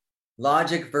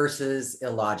Logic versus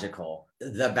illogical,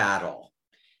 the battle.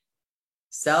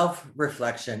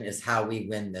 Self-reflection is how we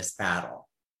win this battle.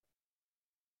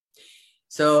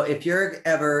 So if you're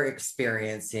ever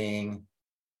experiencing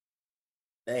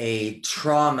a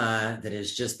trauma that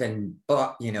has just been,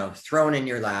 thrown in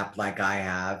your lap like I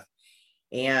have,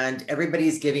 and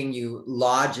everybody's giving you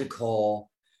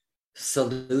logical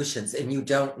solutions, and you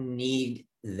don't need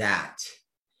that.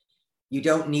 You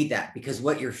don't need that, because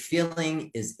what you're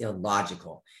feeling is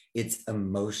illogical. It's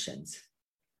emotions.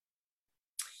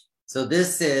 So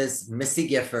this is Missy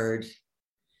Gifford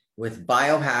with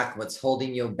Biohack, What's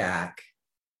Holding You Back.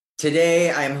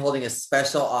 Today, I am holding a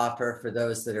special offer for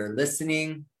those that are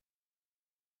listening,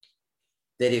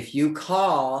 that if you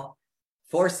call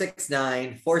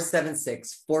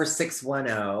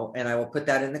 469-476-4610, and I will put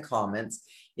that in the comments,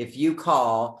 if you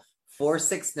call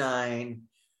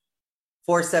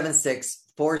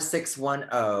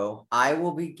 469-476-4610, I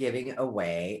will be giving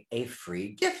away a free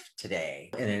gift today.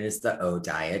 And it is the O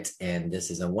Diet. And this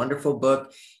is a wonderful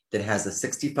book that has a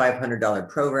 $6,500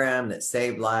 program that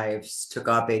saved lives, took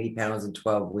off 80 pounds in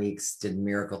 12 weeks, did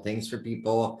miracle things for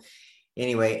people.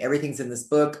 Anyway, everything's in this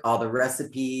book, all the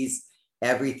recipes,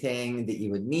 everything that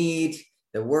you would need,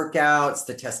 the workouts,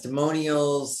 the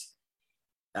testimonials,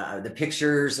 the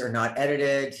pictures are not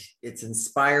edited. It's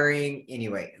inspiring.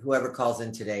 Anyway, whoever calls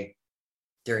in today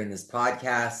during this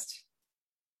podcast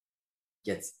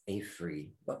gets a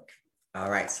free book. All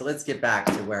right, so let's get back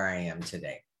to where I am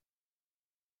today.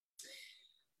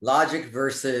 Logic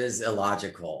versus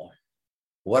illogical.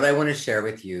 What I want to share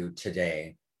with you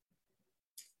today,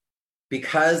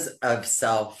 because of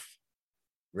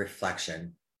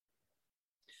self-reflection,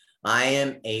 I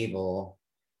am able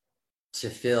to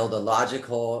feel the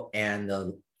logical and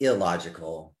the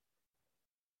illogical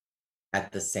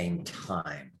at the same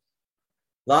time.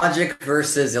 Logic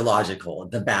versus illogical,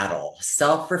 the battle.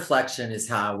 Self-reflection is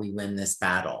how we win this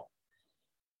battle.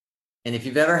 And if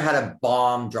you've ever had a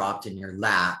bomb dropped in your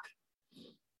lap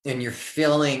and you're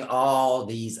feeling all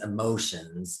these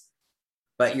emotions,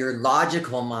 but your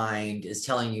logical mind is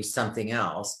telling you something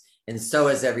else, and so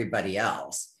is everybody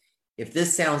else. If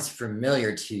this sounds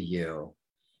familiar to you,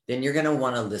 then you're going to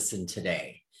want to listen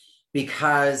today.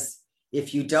 Because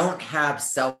if you don't have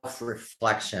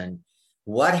self-reflection,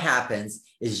 what happens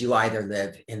is you either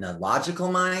live in the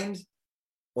logical mind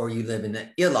or you live in the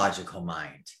illogical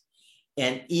mind.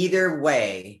 And either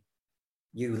way,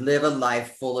 you live a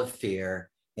life full of fear,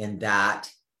 and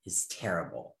that is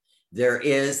terrible. There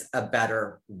is a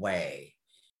better way.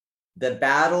 The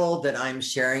battle that I'm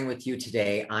sharing with you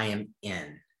today, I am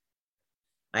in.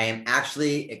 I am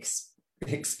actually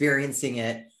experiencing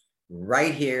it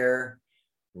right here,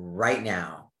 right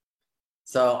now.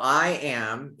 So I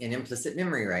am in implicit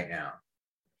memory right now.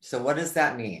 So what does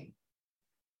that mean?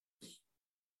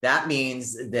 That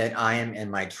means that I am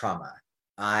in my trauma.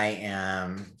 I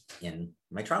am in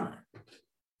my trauma.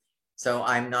 So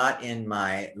I'm not in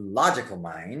my logical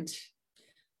mind.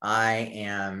 I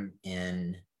am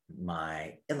in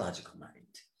my illogical mind.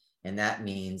 And that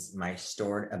means my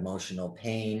stored emotional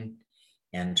pain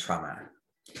and trauma.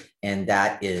 And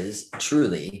that is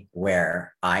truly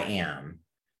where I am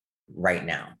right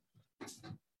now.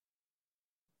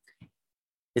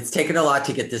 It's taken a lot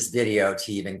to get this video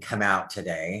to even come out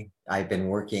today. I've been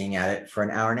working at it for an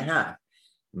hour and a half.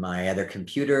 My other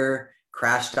computer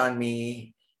crashed on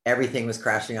me. Everything was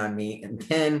crashing on me. And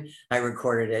then I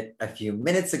recorded it a few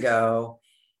minutes ago,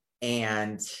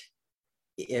 and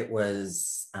it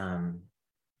was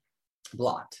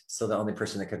blocked. So the only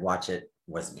person that could watch it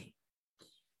was me.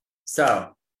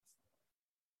 So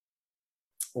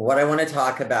what I want to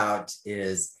talk about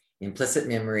is implicit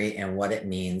memory and what it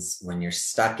means when you're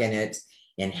stuck in it,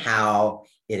 and how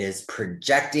it is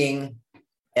projecting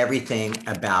everything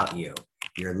about you,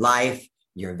 your life,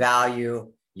 your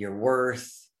value, your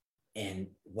worth, and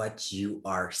what you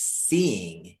are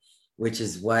seeing, which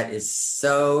is what is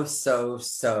so, so,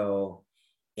 so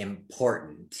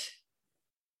important.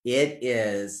 It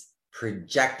is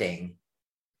projecting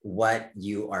what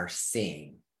you are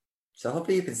seeing. So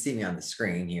hopefully you can see me on the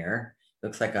screen here.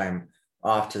 Looks like I'm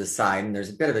off to the side and there's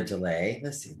a bit of a delay.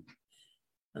 Let's see.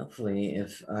 Hopefully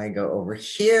if I go over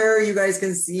here, you guys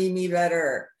can see me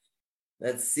better.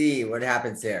 Let's see what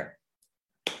happens here.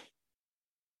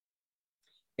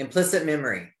 Implicit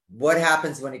memory. What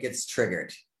happens when it gets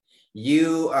triggered?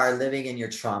 You are living in your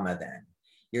trauma then.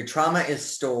 Your trauma is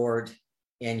stored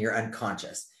in your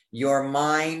unconscious. Your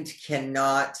mind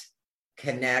cannot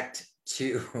connect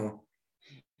to,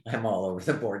 I'm all over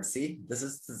the board, see? This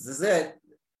is it.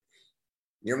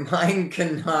 Your mind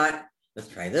cannot Let's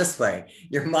try this way.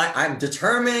 Your mind, I'm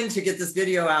determined to get this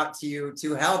video out to you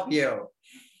to help you.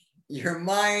 Your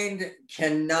mind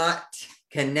cannot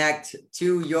connect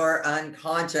to your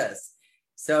unconscious.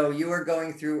 So you are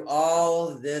going through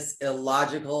all this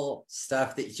illogical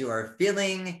stuff that you are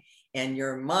feeling, and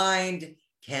your mind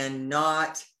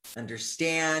cannot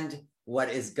understand what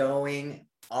is going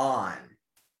on.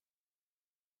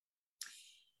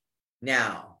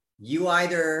 Now, you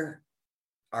either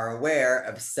are aware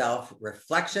of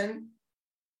self-reflection,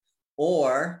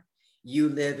 or you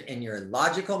live in your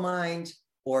logical mind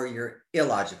or your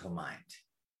illogical mind.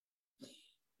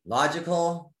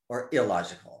 Logical or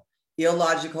illogical.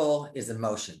 Illogical is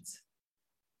emotions.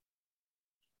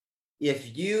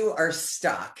 If you are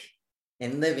stuck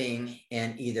in living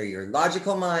in either your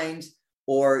logical mind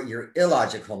or your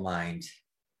illogical mind,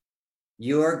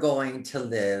 you are going to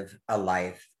live a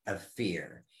life of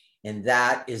fear. And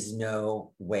that is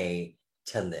no way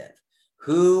to live.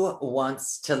 Who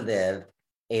wants to live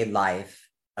a life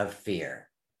of fear?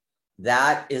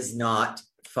 That is not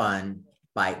fun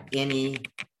by any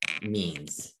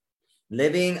means.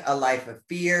 Living a life of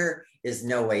fear is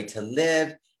no way to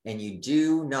live, and you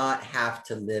do not have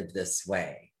to live this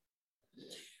way.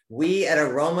 We at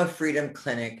Aroma Freedom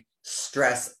Clinic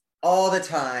stress all the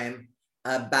time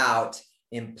about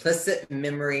implicit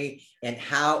memory and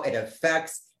how it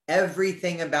affects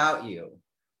everything about you.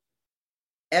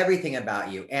 Everything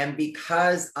about you. And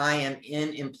because I am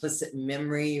in implicit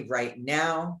memory right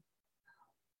now,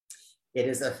 it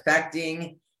is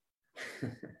affecting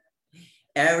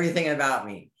everything about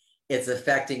me. It's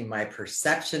affecting my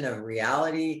perception of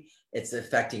reality. It's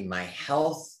affecting my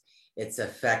health. It's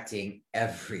affecting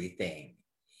everything.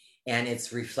 And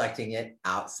it's reflecting it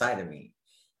outside of me.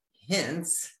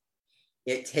 Hence,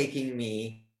 it taking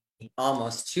me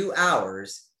almost 2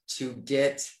 hours to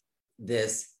get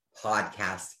this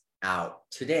podcast out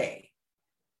today.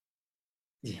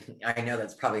 I know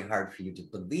that's probably hard for you to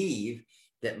believe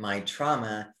that my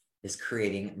trauma is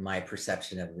creating my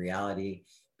perception of reality,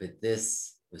 but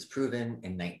this was proven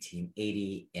in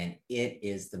 1980, and it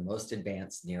is the most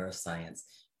advanced neuroscience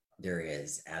there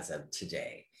is as of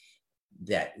today,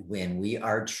 that when we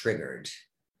are triggered,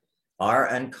 our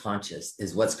unconscious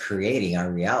is what's creating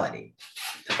our reality.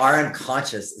 Our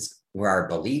unconscious is where our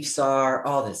beliefs are,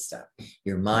 all this stuff.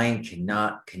 Your mind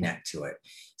cannot connect to it.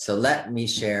 So let me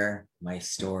share my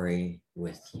story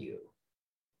with you.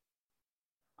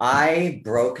 I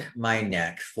broke my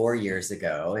neck 4 years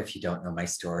ago. If you don't know my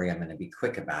story, I'm going to be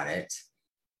quick about it.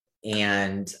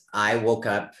 And I woke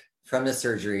up from the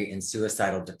surgery in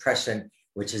suicidal depression,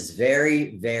 which is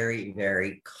very, very,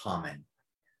 very common.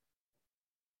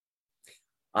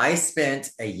 I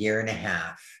spent a year and a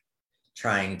half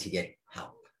trying to get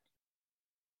help.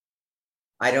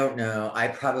 I don't know. I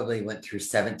probably went through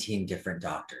 17 different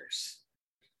doctors.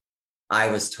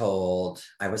 I was told,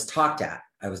 I was talked at.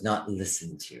 I was not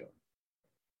listened to.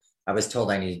 I was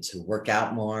told I needed to work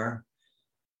out more.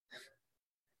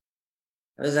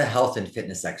 I was a health and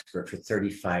fitness expert for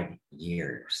 35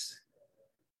 years.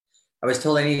 I was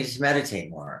told I needed to meditate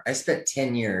more. I spent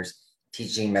 10 years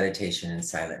teaching meditation and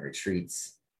silent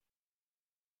retreats.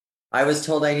 I was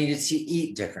told I needed to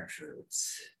eat different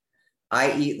foods.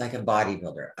 I eat like a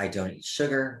bodybuilder. I don't eat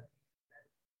sugar.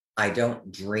 I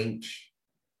don't drink.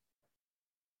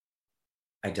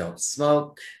 I don't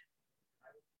smoke.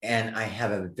 And I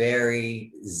have a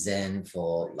very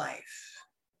zenful life.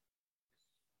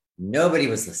 Nobody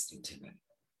was listening to me.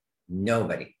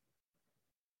 Nobody.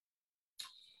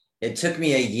 It took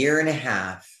me a year and a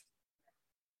half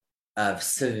of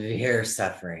severe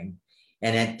suffering.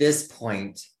 And at this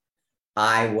point,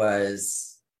 I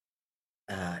was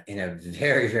in a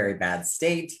very, very bad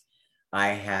state. I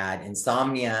had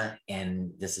insomnia,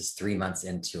 and this is 3 months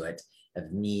into it,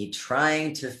 of me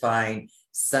trying to find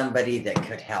somebody that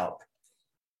could help.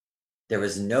 There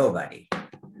was nobody.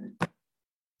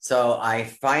 So I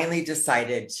finally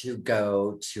decided to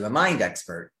go to a mind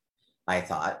expert, I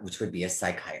thought, which would be a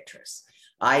psychiatrist.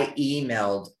 I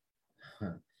emailed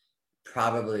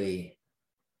probably,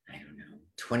 I don't know,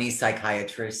 20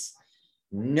 psychiatrists.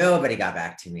 Nobody got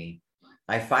back to me.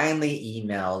 I finally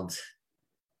emailed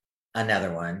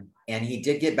another one, and he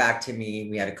did get back to me.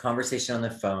 We had a conversation on the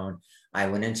phone. I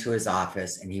went into his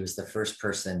office, and he was the first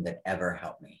person that ever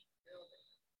helped me.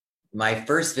 My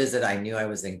first visit, I knew I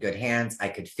was in good hands. I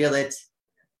could feel it.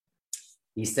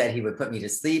 He said he would put me to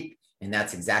sleep, and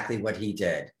that's exactly what he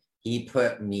did. He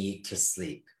put me to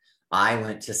sleep. I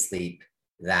went to sleep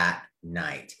that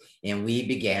night, and we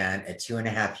began a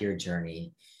 2.5-year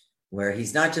journey where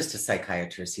he's not just a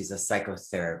psychiatrist, he's a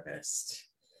psychotherapist.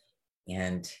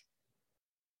 And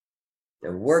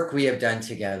The work we have done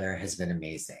together has been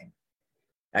amazing.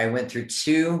 I went through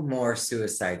 2 more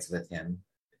suicides with him,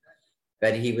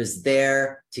 but he was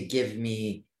there to give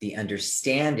me the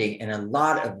understanding and a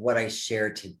lot of what I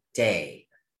share today.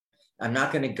 I'm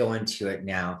not going to go into it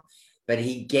now, but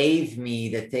he gave me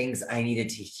the things I needed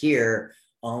to hear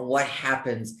on what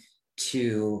happens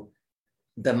to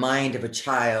the mind of a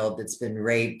child that's been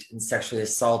raped and sexually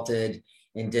assaulted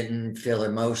and didn't feel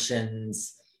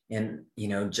emotions and,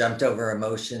 jumped over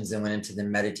emotions and went into the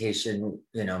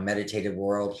meditative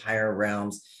world, higher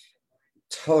realms,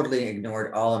 totally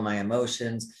ignored all of my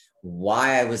emotions,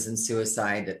 why I was in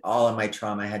suicide, that all of my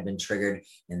trauma had been triggered.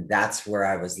 And that's where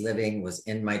I was living, was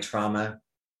in my trauma.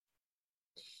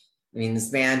 I mean,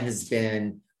 this man has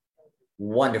been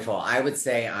wonderful. I would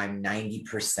say I'm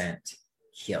 90%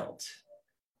 healed.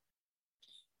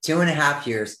 2.5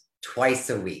 years, twice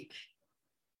a week.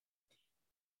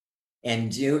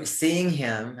 And seeing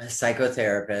him, a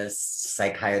psychotherapist,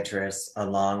 psychiatrist,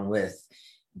 along with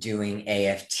doing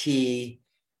AFT,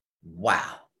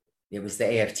 wow. It was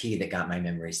the AFT that got my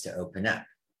memories to open up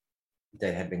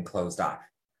that had been closed off.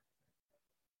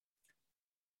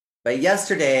 But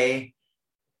yesterday,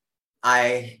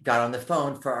 I got on the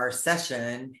phone for our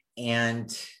session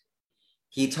and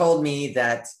he told me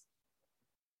that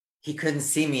he couldn't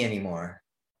see me anymore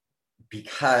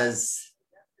because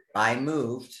I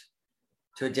moved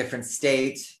to a different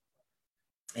state,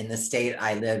 and the state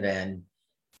I live in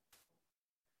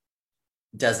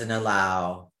doesn't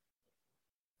allow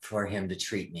for him to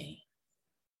treat me.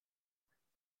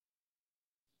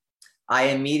 I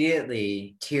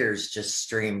immediately, tears just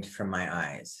streamed from my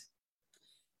eyes.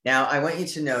 Now, I want you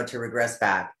to know, to regress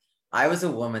back, I was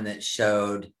a woman that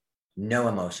showed no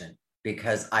emotion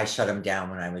because I shut them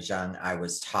down when I was young. I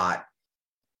was taught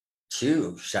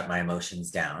to shut my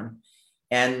emotions down.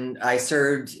 And I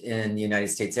served in the United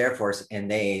States Air Force, and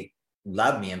they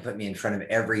loved me and put me in front of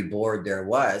every board there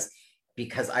was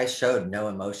because I showed no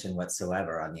emotion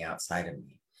whatsoever on the outside of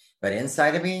me. But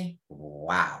inside of me,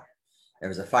 wow, there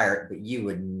was a fire, but you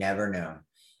would never know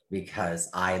because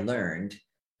I learned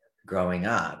growing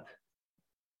up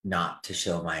not to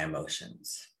show my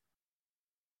emotions.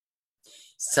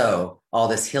 So all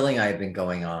this healing I've been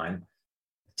going on,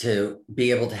 to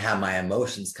be able to have my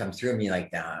emotions come through me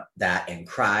like that and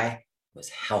cry was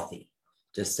healthy.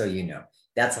 Just so you know,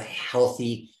 that's a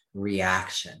healthy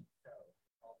reaction.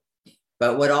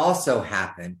 But what also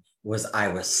happened was I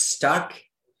was stuck,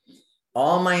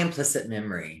 all my implicit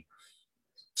memory,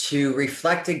 to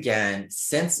reflect again.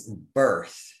 Since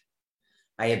birth,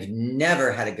 I have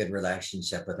never had a good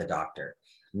relationship with a doctor.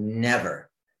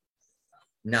 Never.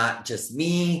 Not just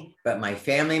me, but my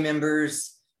family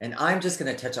members. And I'm just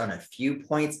going to touch on a few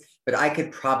points, but I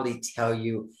could probably tell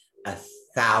you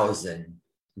 1,000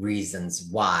 reasons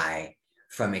why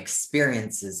from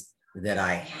experiences that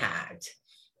I had.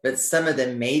 But some of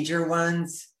the major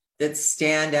ones that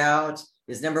stand out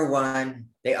is, number one,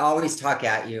 they always talk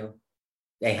at you.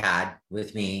 They had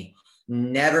with me,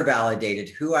 never validated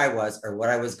who I was or what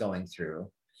I was going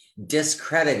through,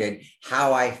 discredited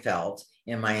how I felt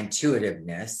in my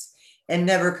intuitiveness, and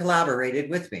never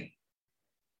collaborated with me.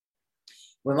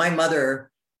 When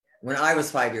I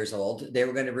was 5 years old, they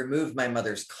were going to remove my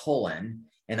mother's colon,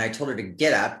 and I told her to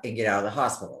get up and get out of the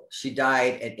hospital. She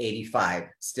died at 85,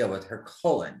 still with her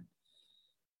colon.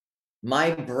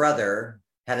 My brother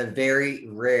had a very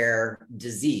rare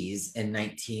disease in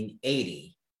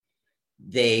 1980.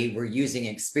 They were using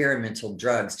experimental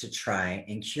drugs to try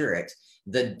and cure it.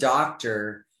 The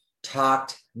doctor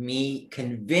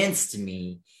convinced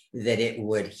me that it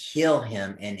would heal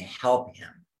him and help him.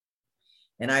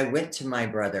 And I went to my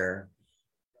brother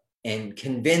and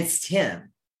convinced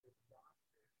him.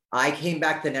 I came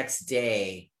back the next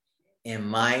day and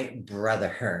my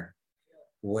brother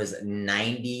was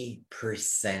 90%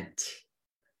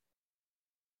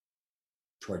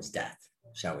 towards death,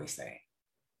 shall we say.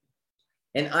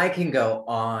 And I can go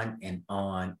on and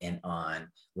on and on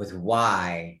with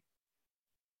why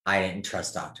I didn't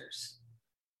trust doctors.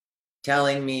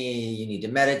 Telling me you need to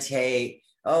meditate.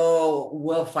 Oh,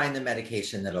 we'll find the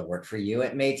medication that'll work for you.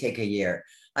 It may take a year.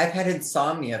 I've had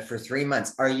insomnia for 3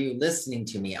 months. Are you listening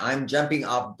to me? I'm jumping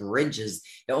off bridges.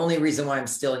 The only reason why I'm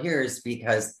still here is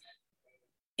because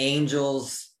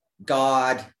angels,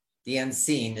 God, the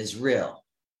unseen is real.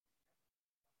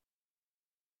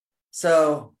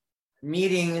 So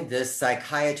meeting this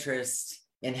psychiatrist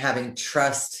and having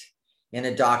trust in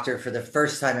a doctor for the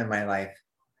first time in my life,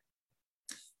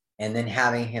 and then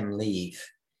having him leave,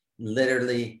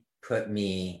 literally put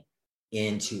me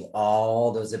into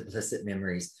all those implicit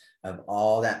memories of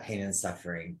all that pain and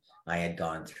suffering I had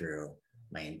gone through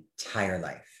my entire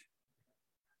life.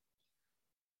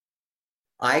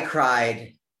 I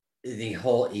cried the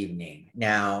whole evening.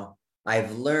 Now,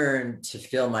 I've learned to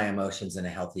feel my emotions in a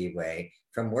healthy way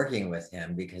from working with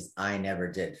him because I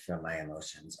never did feel my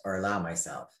emotions or allow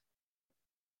myself.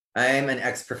 I'm an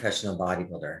ex-professional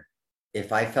bodybuilder.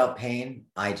 If I felt pain,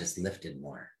 I just lifted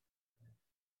more.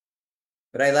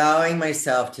 But allowing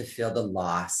myself to feel the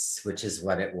loss, which is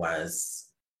what it was,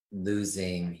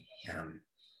 losing him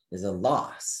is a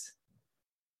loss.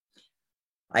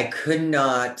 I could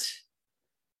not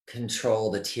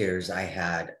control the tears I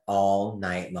had all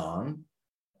night long.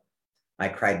 I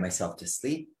cried myself to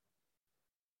sleep.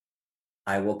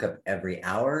 I woke up every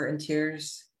hour in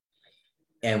tears.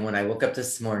 And when I woke up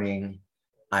this morning,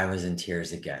 I was in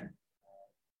tears again.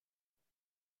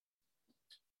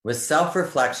 With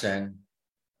self-reflection,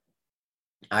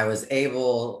 I was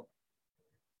able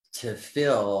to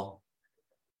feel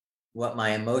what my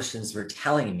emotions were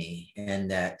telling me,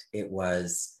 and that it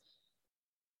was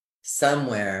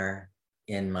somewhere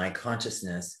in my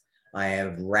consciousness, I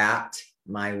have wrapped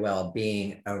my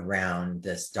well-being around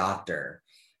this doctor.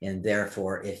 And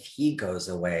therefore, if he goes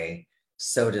away,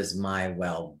 so does my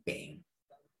well-being.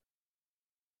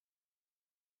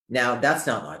 Now, that's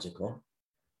not logical.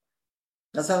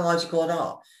 That's not logical at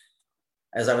all.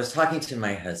 As I was talking to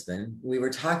my husband, we were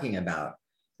talking about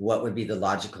what would be the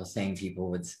logical thing people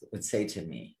would say to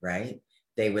me, right?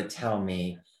 They would tell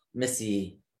me,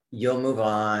 Missy, you'll move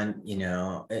on, you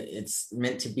know, it's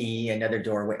meant to be another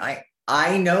doorway.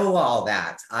 I know all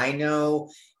that. I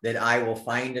know that I will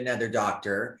find another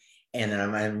doctor, and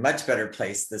I'm in a much better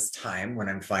place this time when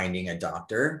I'm finding a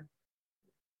doctor.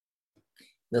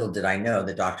 Little did I know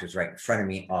the doctor's right in front of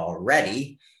me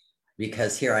already,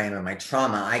 because here I am in my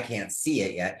trauma. I can't see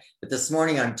it yet. But this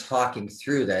morning I'm talking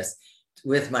through this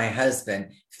with my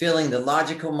husband, feeling the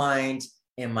logical mind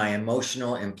and my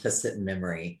emotional implicit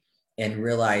memory, and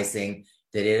realizing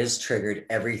that it has triggered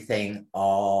everything,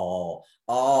 all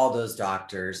those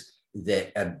doctors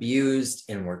that abused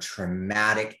and were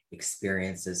traumatic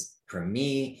experiences for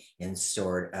me and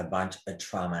stored a bunch of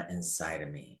trauma inside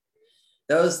of me.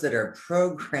 Those that are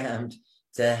programmed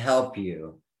to help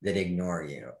you that ignore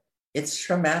you. It's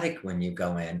traumatic when you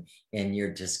go in and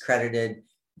you're discredited,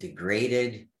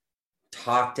 degraded,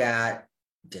 talked at,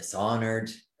 dishonored.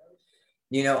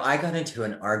 You know, I got into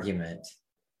an argument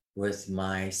with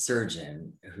my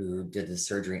surgeon who did the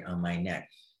surgery on my neck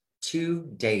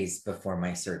 2 days before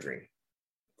my surgery.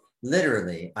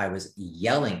 Literally, I was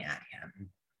yelling at him.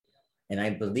 And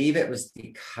I believe it was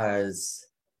because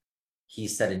he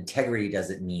said integrity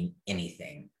doesn't mean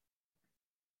anything.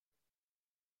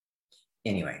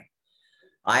 Anyway,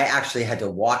 I actually had to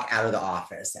walk out of the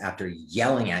office after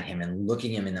yelling at him and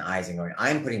looking him in the eyes and going,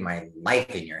 I'm putting my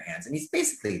life in your hands. And he's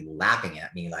basically laughing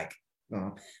at me like,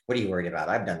 oh, what are you worried about?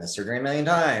 I've done this surgery a million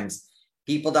times.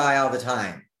 People die all the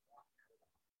time.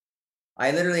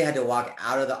 I literally had to walk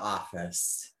out of the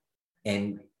office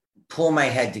and pull my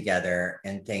head together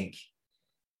and think,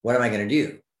 what am I going to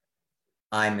do?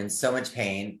 I'm in so much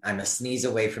pain. I'm a sneeze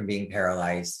away from being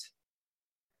paralyzed.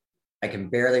 I can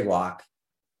barely walk.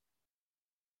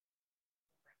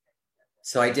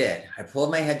 So I did. I pulled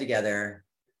my head together.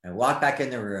 I walked back in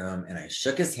the room and I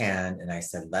shook his hand and I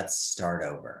said, let's start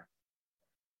over.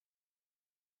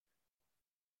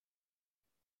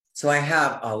 So I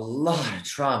have a lot of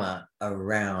trauma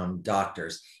around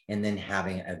doctors and then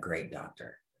having a great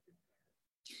doctor.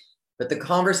 But the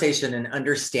conversation and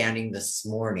understanding this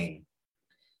morning,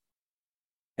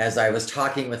 as I was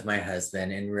talking with my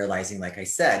husband and realizing, like I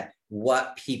said,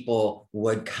 what people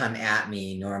would come at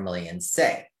me normally and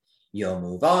say, you'll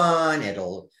move on,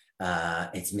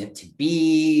 it's meant to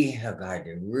be. Oh God,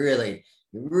 you really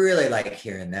like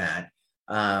hearing that.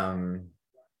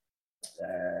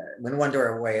 When one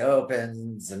doorway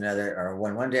opens,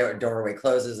 when one doorway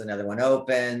closes, another one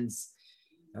opens.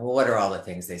 What are all the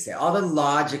things they say? All the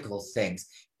logical things.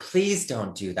 Please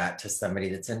don't do that to somebody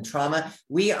that's in trauma.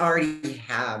 We already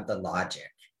have the logic.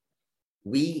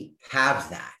 We have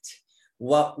that.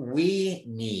 What we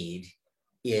need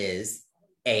is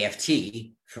AFT,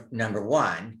 number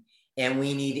one, and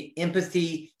we need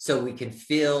empathy so we can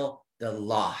feel the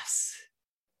loss.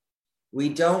 We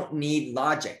don't need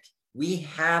logic. We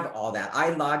have all that. I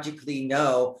logically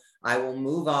know I will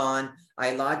move on.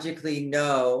 I logically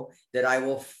know that I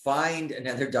will find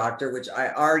another doctor, which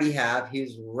I already have.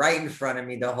 He's right in front of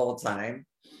me the whole time.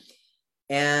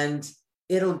 And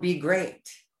it'll be great.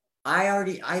 I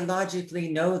logically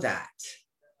know that.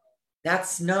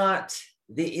 That's not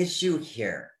the issue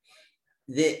here.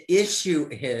 The issue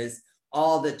is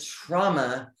all the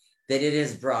trauma that it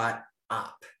has brought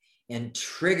up. and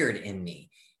triggered in me.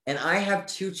 And I have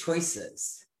two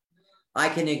choices. I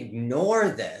can ignore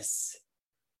this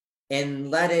and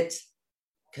let it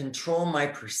control my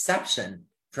perception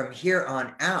from here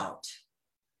on out.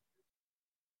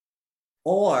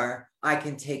 Or I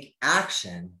can take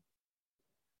action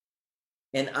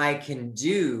and I can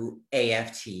do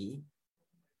AFT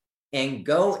and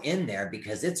go in there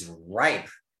because it's ripe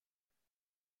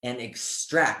and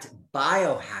extract,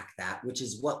 biohack that, which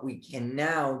is what we can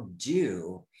now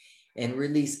do, and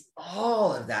release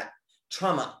all of that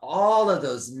trauma, all of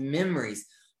those memories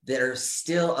that are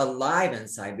still alive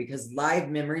inside, because live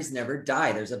memories never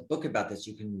die. There's a book about this.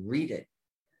 You can read it.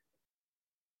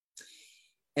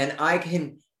 And I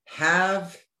can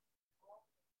have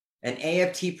an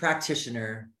AFT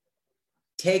practitioner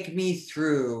take me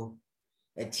through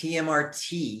a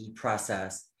TMRT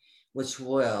process, which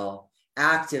will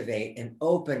activate and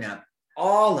open up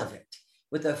all of it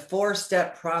with a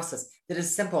 4-step process that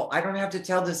is simple. I don't have to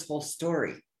tell this whole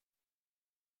story.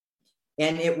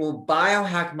 And it will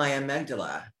biohack my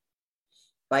amygdala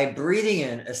by breathing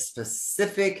in a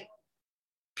specific,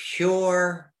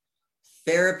 pure,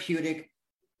 therapeutic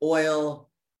oil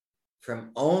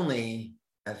from only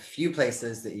a few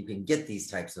places that you can get these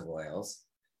types of oils.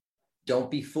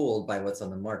 Don't be fooled by what's on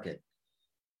the market.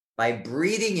 By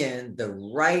breathing in the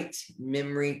right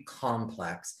memory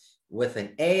complex with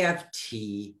an AFT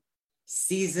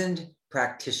seasoned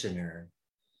practitioner,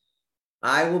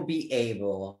 I will be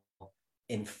able,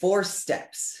 in 4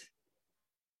 steps,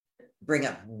 bring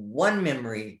up one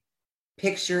memory,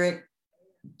 picture it,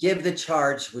 give the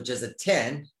charge, which is a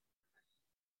 10,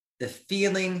 the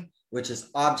feeling, which is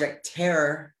object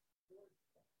terror.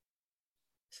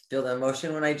 Feel the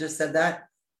emotion when I just said that?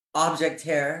 Object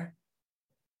terror.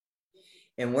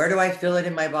 And where do I feel it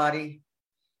in my body?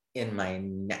 In my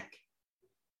neck.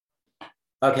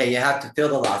 Okay, you have to feel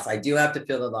the loss. I do have to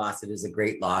feel the loss. It is a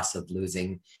great loss of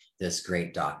losing this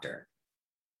great doctor.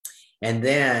 And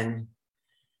then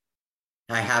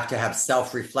I have to have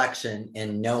self-reflection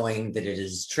in knowing that it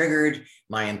has triggered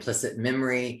my implicit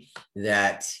memory,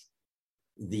 that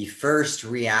the first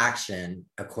reaction,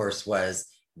 of course, was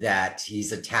that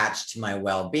he's attached to my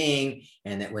well-being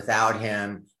and that without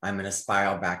him, I'm going to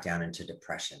spiral back down into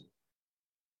depression.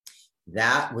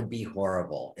 That would be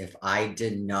horrible if I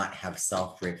did not have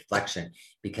self-reflection,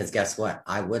 because guess what?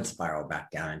 I would spiral back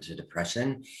down into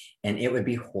depression and it would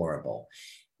be horrible.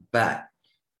 But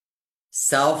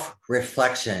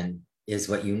self-reflection is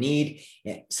what you need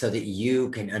so that you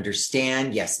can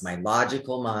understand, yes, my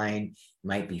logical mind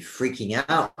might be freaking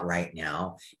out right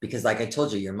now because, like I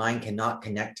told you, your mind cannot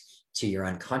connect to your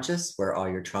unconscious where all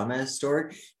your trauma is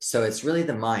stored. So it's really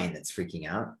the mind that's freaking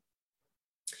out.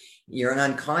 Your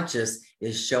unconscious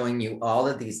is showing you all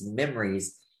of these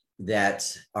memories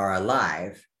that are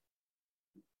alive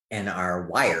and are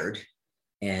wired.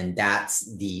 And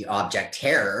that's the object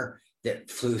terror that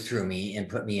flew through me and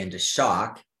put me into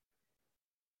shock.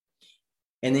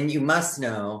 And then you must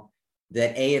know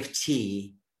that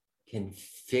AFT can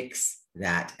fix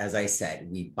that. As I said,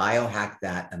 we biohack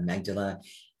that amygdala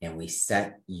and we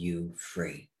set you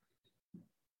free.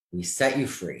 We set you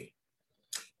free.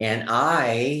 And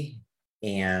I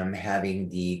am having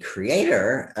the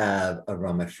creator of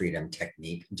Aroma Freedom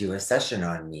Technique do a session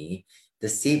on me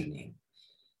this evening.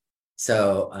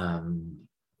 So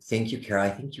thank you, Carol. I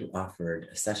think you offered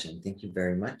a session. Thank you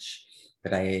very much.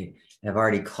 But I have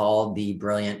already called the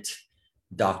brilliant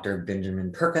Dr.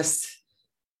 Benjamin Purkis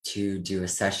to do a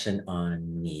session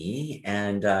on me.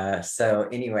 And so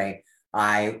anyway,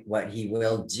 what he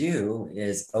will do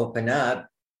is open up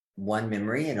one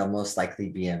memory, and it'll most likely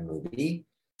be a movie.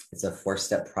 It's a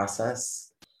 4-step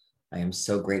process. I am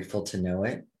so grateful to know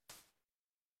it.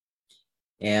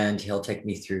 And he'll take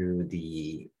me through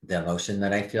the emotion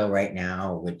that I feel right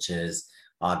now, which is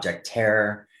object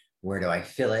terror. Where do I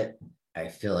feel it? I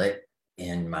feel it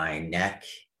in my neck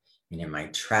and in my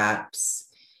traps.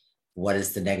 What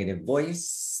is the negative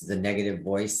voice? The negative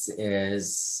voice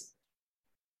is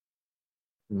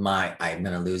I'm going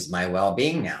to lose my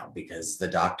well-being now because the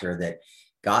doctor that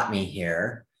got me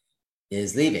here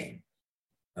is leaving.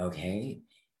 Okay.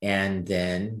 And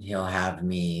then he'll have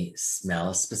me smell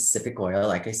a specific oil.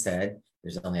 Like I said,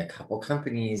 there's only a couple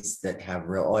companies that have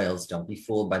real oils. Don't be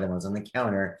fooled by the ones on the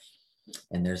counter.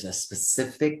 And there's a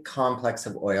specific complex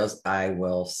of oils I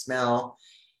will smell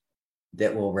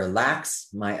that will relax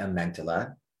my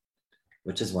amygdala,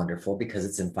 which is wonderful because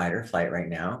it's in fight or flight right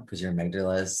now, because your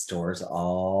amygdala stores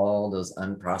all those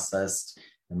unprocessed,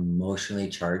 emotionally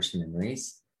charged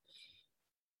memories.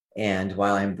 And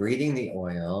while I'm breathing the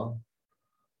oil,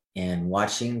 and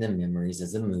watching the memories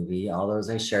as a movie, all those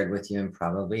I shared with you and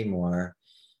probably more,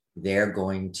 they're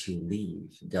going to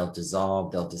leave. They'll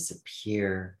dissolve, they'll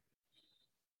disappear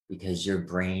because your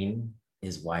brain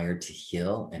is wired to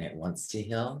heal and it wants to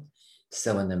heal.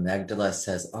 So when the amygdala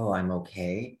says, oh, I'm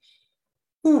okay,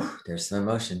 whew, there's some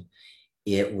emotion,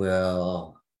 it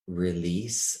will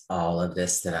release all of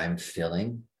this that I'm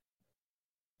feeling.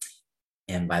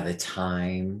 And by the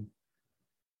time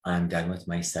I'm done with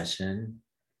my session,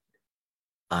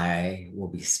 I will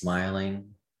be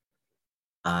smiling.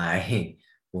 I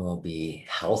will be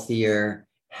healthier,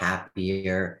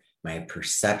 happier. My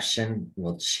perception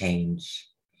will change.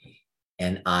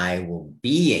 And I will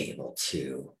be able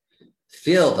to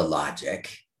feel the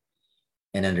logic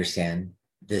and understand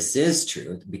this is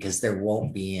truth because there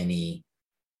won't be any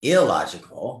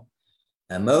illogical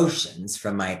emotions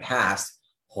from my past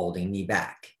holding me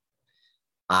back.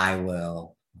 I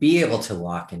will be able to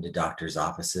walk into doctors'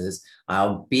 offices.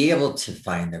 I'll be able to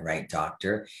find the right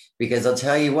doctor because I'll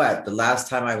tell you what, the last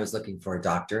time I was looking for a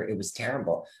doctor, it was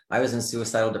terrible. I was in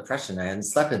suicidal depression. I hadn't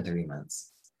slept in 3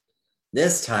 months.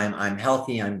 This time I'm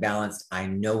healthy, I'm balanced. I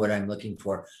know what I'm looking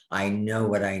for. I know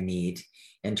what I need.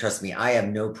 And trust me, I have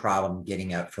no problem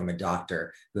getting up from a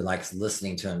doctor who likes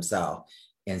listening to himself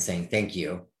and saying thank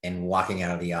you and walking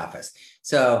out of the office.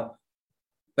 So,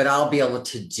 but I'll be able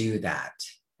to do that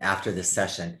after the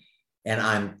session, and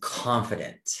I'm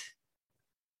confident.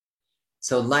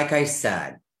 So like I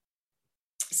said,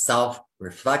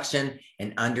 self-reflection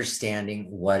and understanding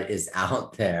what is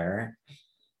out there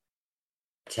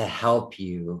to help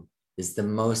you is the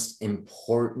most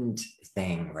important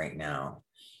thing right now,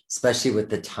 especially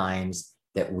with the times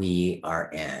that we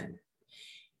are in.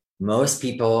 Most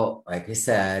people, like I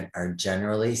said, are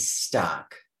generally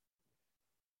stuck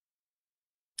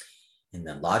in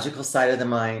the logical side of the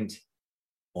mind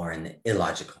or in the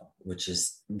illogical, which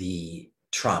is the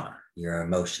trauma, your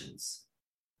emotions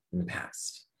in the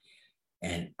past.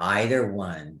 And either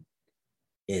one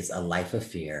is a life of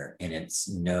fear, and it's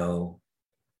no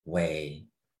way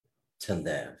to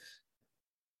live.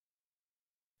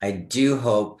 I do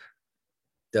hope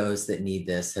those that need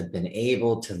this have been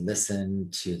able to listen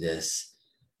to this,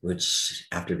 which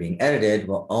after being edited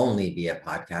will only be a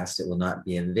podcast. It will not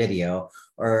be a video,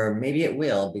 or maybe it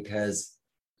will, because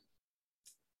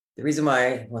the reason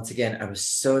why, once again, I was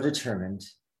so determined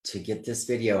to get this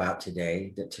video out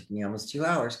today that took me almost 2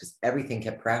 hours because everything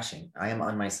kept crashing. I am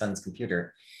on my son's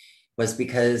computer, was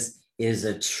because it is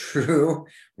a true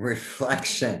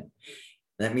reflection.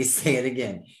 Let me say it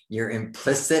again. Your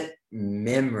implicit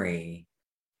memory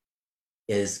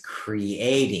is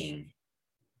creating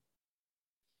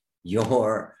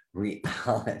your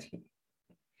reality.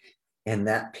 And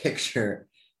that picture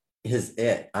is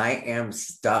it. I am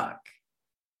stuck.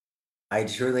 I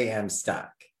truly am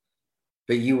stuck.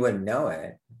 But you wouldn't know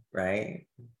it, right?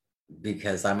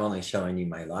 Because I'm only showing you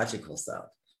my logical self.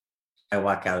 I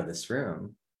walk out of this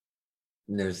room,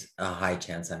 and there's a high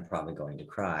chance I'm probably going to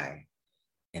cry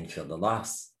and feel the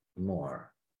loss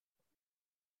more.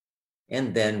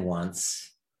 And then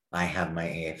once I have my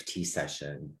AFT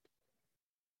session,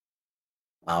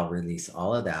 I'll release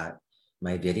all of that.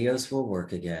 My videos will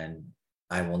work again.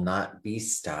 I will not be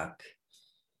stuck,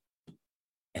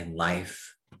 and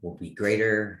life will be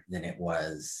greater than it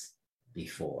was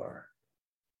before.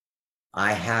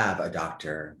 I have a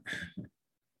doctor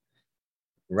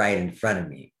right in front of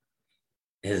me.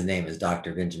 His name is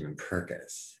Dr. Benjamin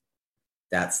Purkis.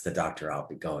 That's the doctor I'll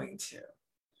be going to.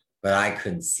 But I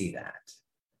couldn't see that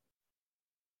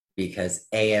because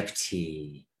AFT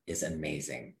is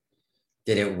amazing.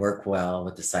 Did it work well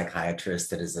with the psychiatrist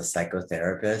that is a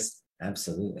psychotherapist?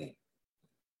 Absolutely.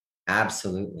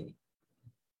 Absolutely.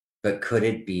 But could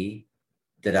it be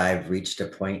that I've reached a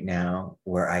point now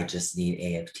where I just need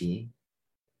AFT?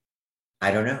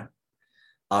 I don't know.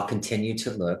 I'll continue to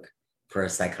look for a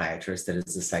psychiatrist that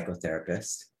is a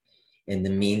psychotherapist. In the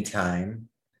meantime,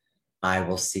 I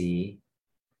will see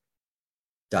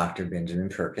Dr. Benjamin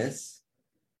Purkis,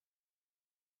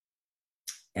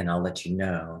 and I'll let you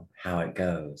know how it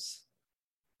goes.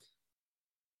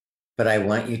 But I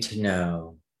want you to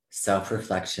know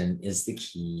self-reflection is the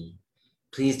key.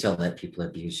 Please don't let people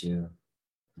abuse you,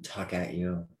 talk at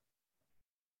you.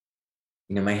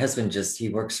 You know, my husband he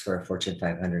works for a Fortune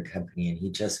 500 company, and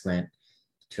he just went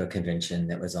to a convention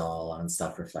that was all on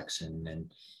self-reflection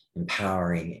and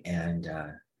empowering. And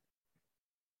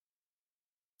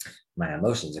my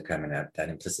emotions are coming up, that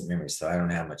implicit memory, so I don't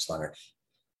have much longer.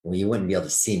 Well, you wouldn't be able to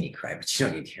see me cry, but you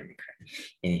don't need to hear me cry.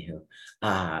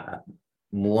 Anywho,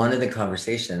 one of the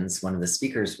conversations, one of the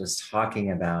speakers was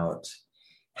talking about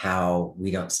how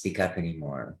we don't speak up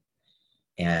anymore.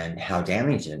 and how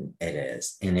damaging it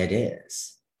is. And it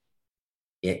is.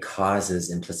 It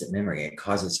causes implicit memory. It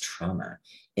causes trauma.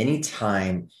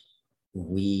 Anytime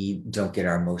we don't get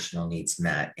our emotional needs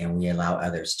met and we allow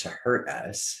others to hurt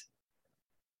us,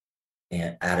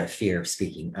 and out of fear of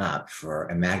speaking up for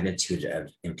a magnitude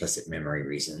of implicit memory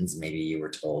reasons. Maybe you were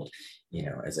told,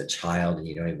 as a child and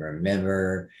you don't even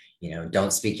remember,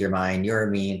 don't speak your mind, you're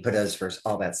mean, put others first,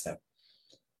 all that stuff.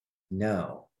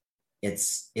 No,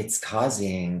 it's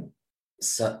causing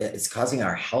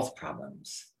our health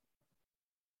problems.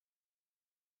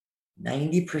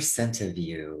 90% of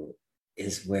you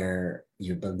is where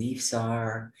your beliefs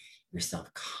are, your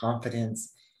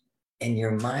self-confidence, and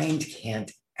your mind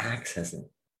can't access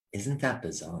it. Isn't that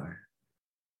bizarre?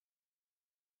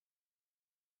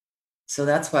 So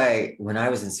that's why when I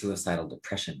was in suicidal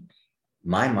depression,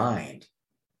 my mind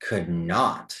could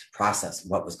not process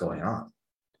what was going on.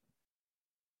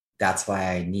 That's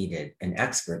why I needed an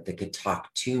expert that could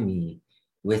talk to me,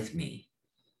 with me.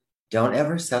 Don't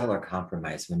ever settle or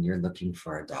compromise when you're looking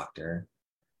for a doctor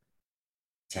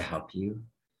to help you.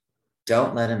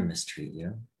 Don't let him mistreat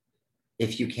you.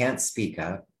 If you can't speak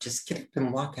up, just get up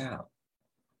and walk out.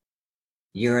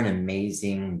 You're an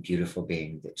amazing, beautiful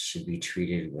being that should be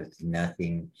treated with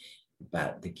nothing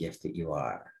but the gift that you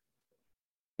are.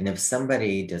 And if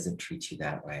somebody doesn't treat you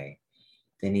that way,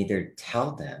 then either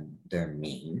tell them they're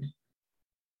mean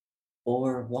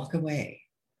or walk away.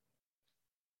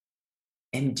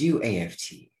 And do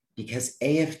AFT, because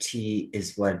AFT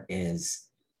is what is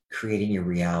creating your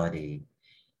reality.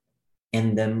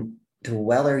 And the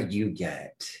weller you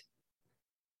get,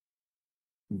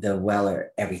 the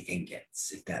weller everything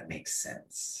gets, if that makes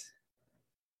sense.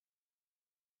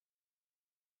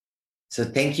 So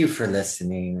thank you for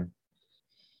listening.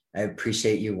 I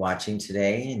appreciate you watching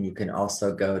today. And you can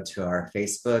also go to our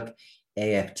Facebook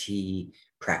AFT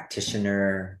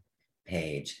practitioner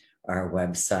page. Our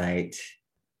website,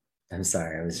 I'm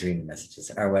sorry, I was reading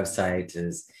messages. Our website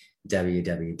is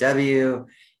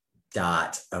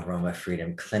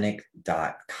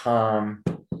www.aromafreedomclinic.com.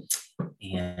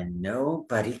 And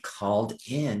nobody called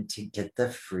in to get the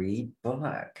free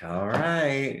book. All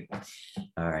right.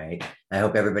 I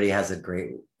hope everybody has a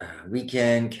great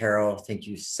weekend. Carol, thank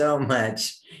you so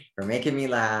much for making me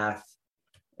laugh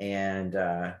and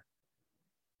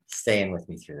staying with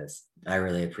me through this. I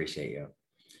really appreciate you.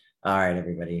 All right,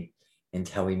 everybody.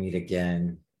 Until we meet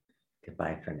again,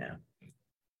 goodbye for now.